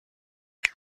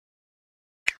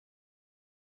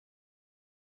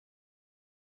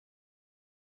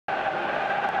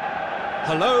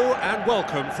Hello and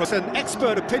welcome. For an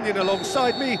expert opinion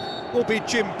alongside me will be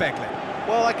Jim Begley.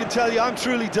 Well, I can tell you I'm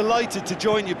truly delighted to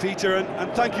join you, Peter,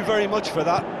 and thank you very much for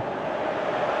that.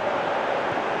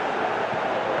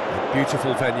 A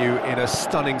beautiful venue in a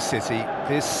stunning city.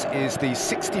 This is the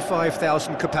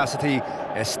 65,000 capacity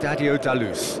Estadio da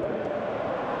Luz.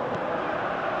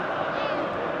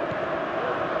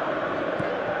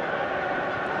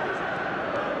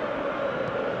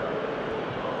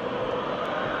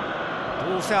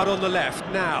 Ball's out on the left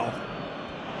now.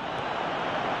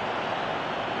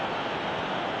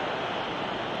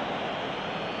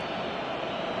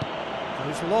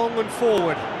 Goes long and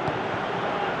forward.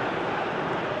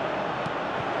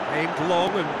 Aimed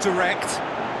long and direct.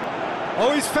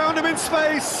 Oh, he's found him in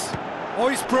space. Oh,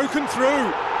 he's broken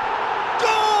through.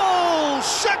 Goal!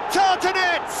 Shakhtar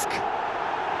Donetsk!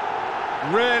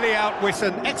 Really outwit.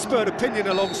 An expert opinion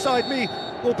alongside me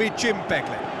will be Jim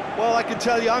Begley. Well, I can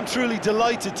tell you I'm truly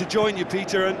delighted to join you,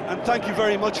 Peter, and thank you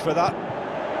very much for that.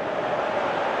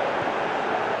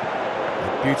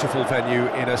 A beautiful venue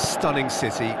in a stunning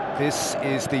city. This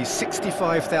is the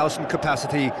 65,000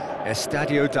 capacity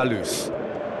Estadio da Luz.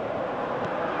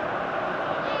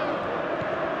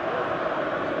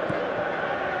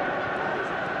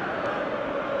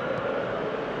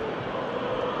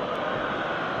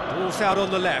 Ball's out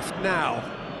on the left now.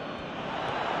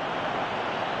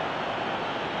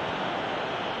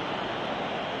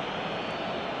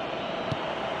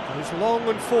 Goes long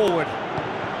and forward.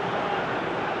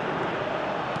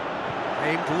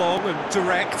 Aimed long and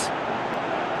direct.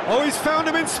 Oh, he's found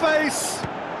him in space.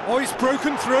 Oh, he's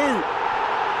broken through.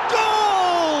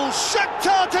 Goal!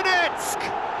 Shakhtar Donetsk!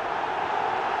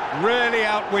 Really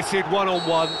outwitted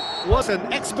one-on-one. Was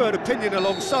an expert opinion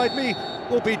alongside me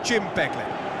will be Jim Begley.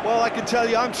 Well, I can tell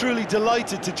you I'm truly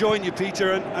delighted to join you,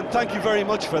 Peter, and thank you very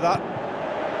much for that.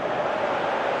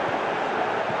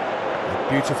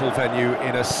 Beautiful venue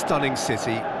in a stunning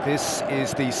city. This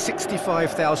is the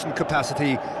 65,000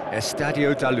 capacity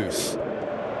Estadio da Luz.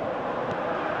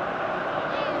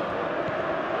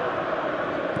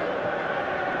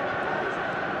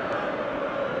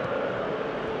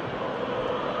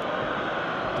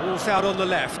 Ball's out on the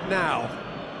left now.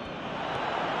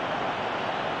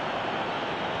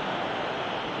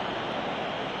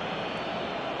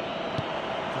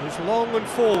 Goes long and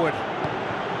forward.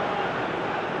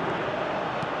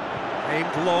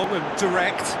 Aimed long and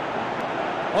direct.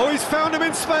 Oh, he's found him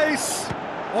in space.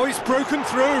 Oh, he's broken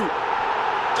through.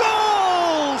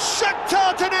 Goal!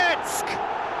 Shakhtar Donetsk!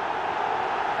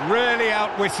 Really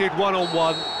outwitted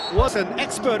one-on-one. Was an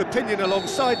expert opinion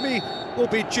alongside me will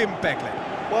be Jim Begley.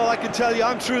 Well, I can tell you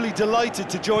I'm truly delighted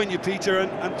to join you, Peter,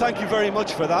 and thank you very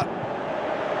much for that.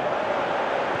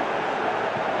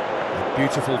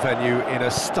 Beautiful venue in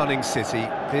a stunning city.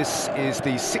 This is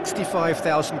the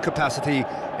 65,000 capacity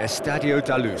Estadio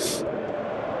da Luz.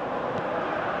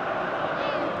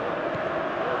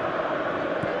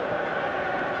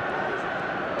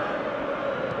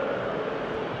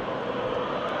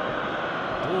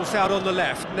 Ball's out on the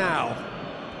left now.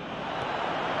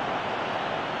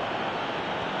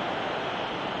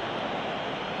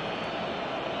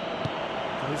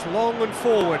 Goes long and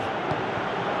forward.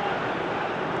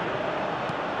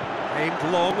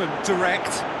 Aimed long and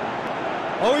direct.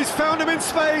 Oh, he's found him in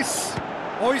space.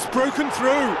 Oh, he's broken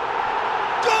through.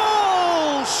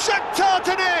 Goal! Shakhtar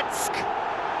Donetsk!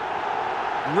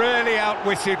 Really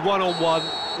outwitted one-on-one.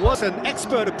 Was an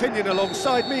expert opinion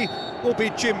alongside me will be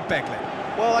Jim Begley.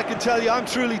 Well, I can tell you I'm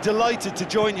truly delighted to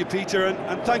join you, Peter,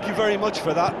 and thank you very much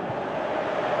for that.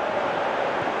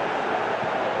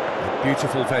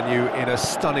 Beautiful venue in a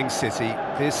stunning city.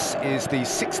 This is the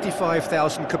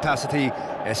 65,000 capacity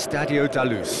Estadio da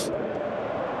Luz.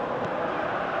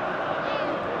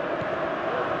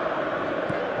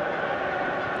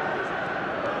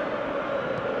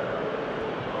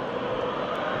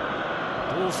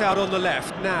 Ball's out on the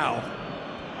left now.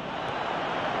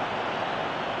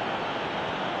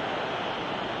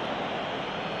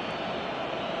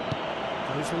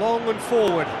 Goes long and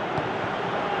forward.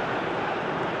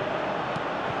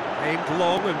 Aimed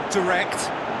long and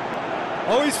direct.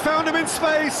 Oh, he's found him in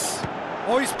space.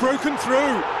 Oh, he's broken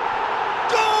through.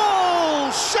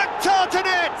 Goal! Shakhtar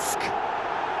Donetsk!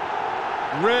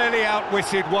 Really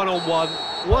outwitted one-on-one.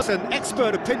 Was an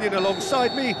expert opinion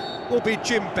alongside me will be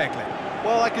Jim Begley.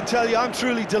 Well, I can tell you I'm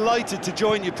truly delighted to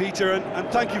join you, Peter, and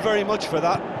thank you very much for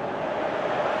that.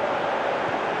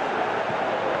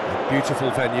 Beautiful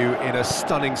venue in a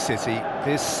stunning city.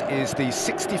 This is the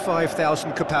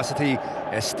 65,000 capacity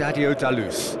Estadio da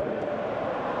Luz.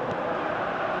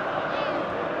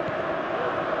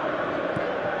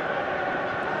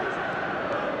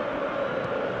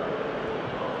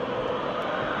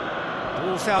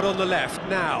 Ball's out on the left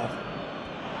now.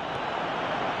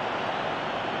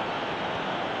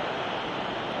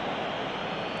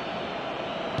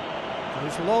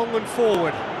 Goes long and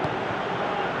forward.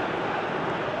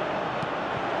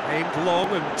 Aimed long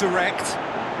and direct.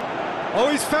 Oh,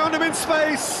 he's found him in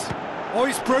space. Oh,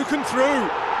 he's broken through.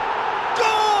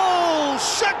 Goal!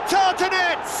 Shakhtar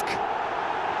Donetsk!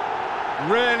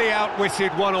 Really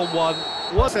outwitted one-on-one.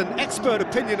 Was an expert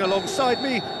opinion alongside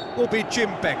me will be Jim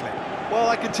Begley. Well,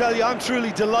 I can tell you, I'm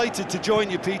truly delighted to join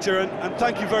you, Peter, and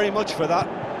thank you very much for that.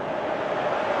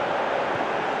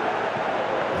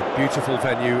 Beautiful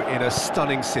venue in a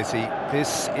stunning city.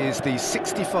 This is the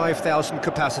 65,000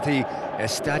 capacity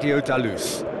Estadio da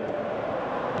Luz.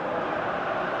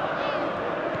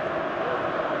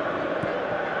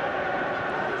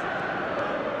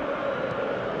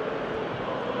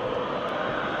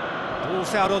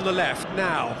 Ball's out on the left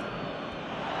now.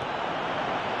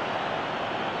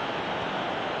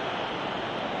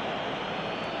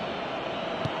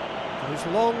 Goes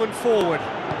long and forward.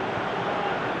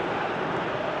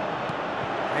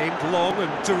 Aimed long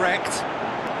and direct.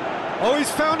 Oh,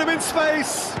 he's found him in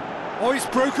space. Oh, he's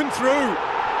broken through.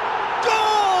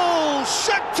 Goal!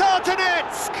 Shakhtar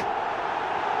Donetsk!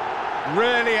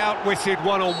 Really outwitted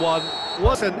one-on-one.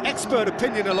 Was an expert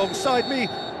opinion alongside me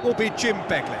will be Jim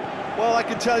Begley. Well, I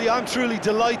can tell you, I'm truly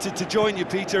delighted to join you,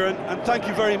 Peter, and thank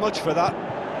you very much for that.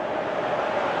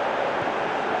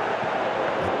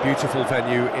 Beautiful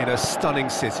venue in a stunning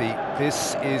city.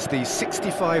 This is the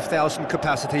 65,000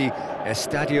 capacity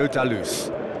Estadio da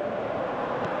Luz.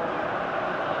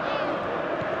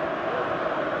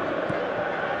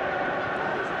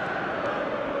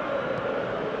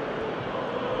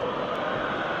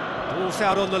 Ball's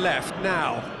out on the left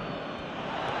now.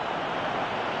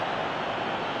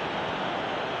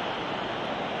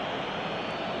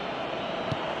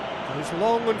 Goes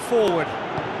long and forward.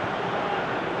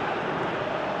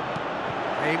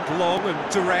 Aimed long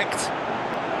and direct.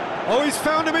 Oh, he's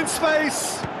found him in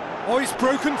space. Oh, he's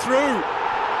broken through.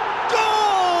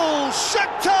 Goal!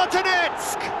 Shakhtar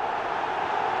Donetsk!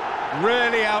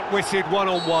 Really outwitted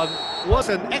one-on-one. Was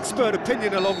an expert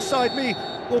opinion alongside me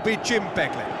will be Jim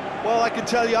Begley. Well, I can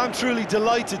tell you, I'm truly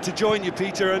delighted to join you,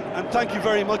 Peter, and thank you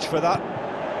very much for that.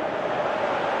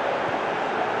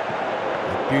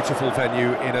 Beautiful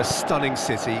venue in a stunning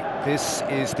city. This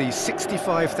is the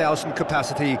 65,000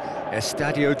 capacity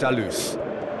Estadio da Luz.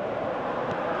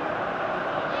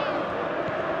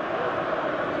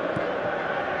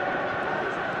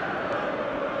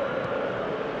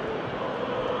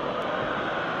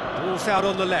 Ball's out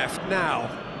on the left now.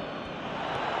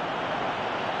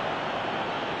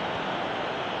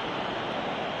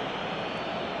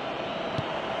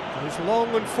 Goes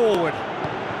long and forward.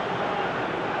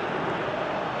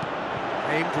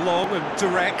 Aimed long and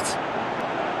direct.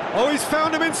 Oh, he's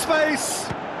found him in space.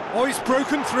 Oh, he's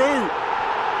broken through.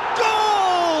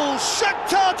 Goal!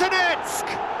 Shakhtar Donetsk!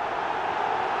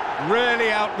 Really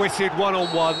outwitted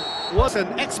one-on-one. Was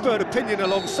an expert opinion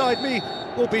alongside me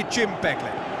will be Jim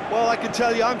Begley. Well, I can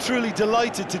tell you, I'm truly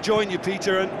delighted to join you,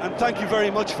 Peter, and thank you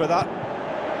very much for that.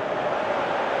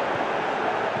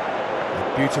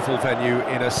 Beautiful venue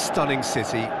in a stunning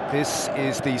city. This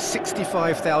is the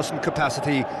 65,000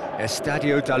 capacity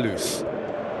Estadio da Luz.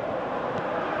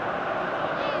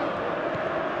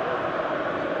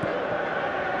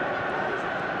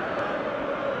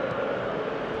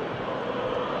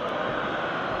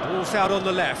 Ball's out on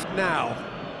the left now.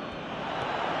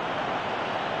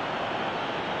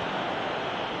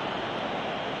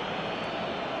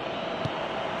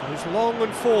 Goes long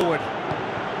and forward.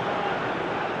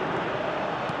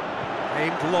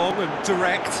 Aimed long and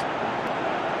direct.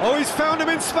 Oh, he's found him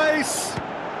in space.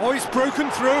 Oh, he's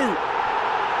broken through.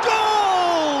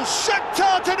 Goal!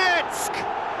 Shakhtar Donetsk!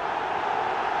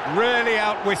 Really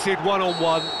outwitted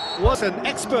one-on-one. Was an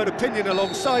expert opinion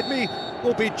alongside me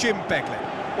will be Jim Begley.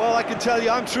 Well, I can tell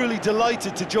you, I'm truly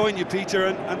delighted to join you, Peter,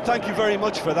 and thank you very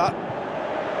much for that.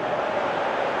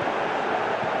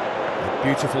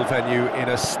 Beautiful venue in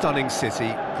a stunning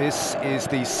city. This is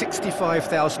the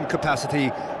 65,000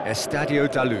 capacity Estadio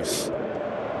da Luz.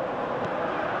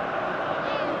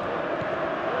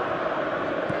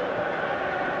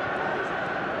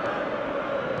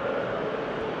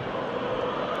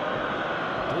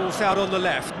 Ball's out on the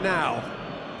left now.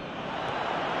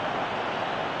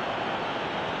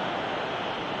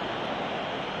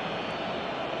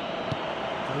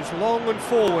 Goes long and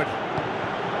forward.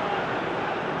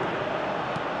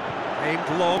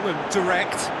 Aimed long and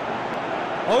direct.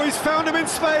 Oh, he's found him in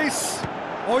space.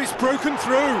 Oh, he's broken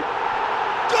through.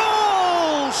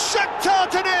 Goal! Shakhtar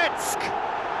Donetsk!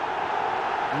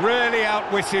 Really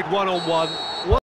outwitted one-on-one.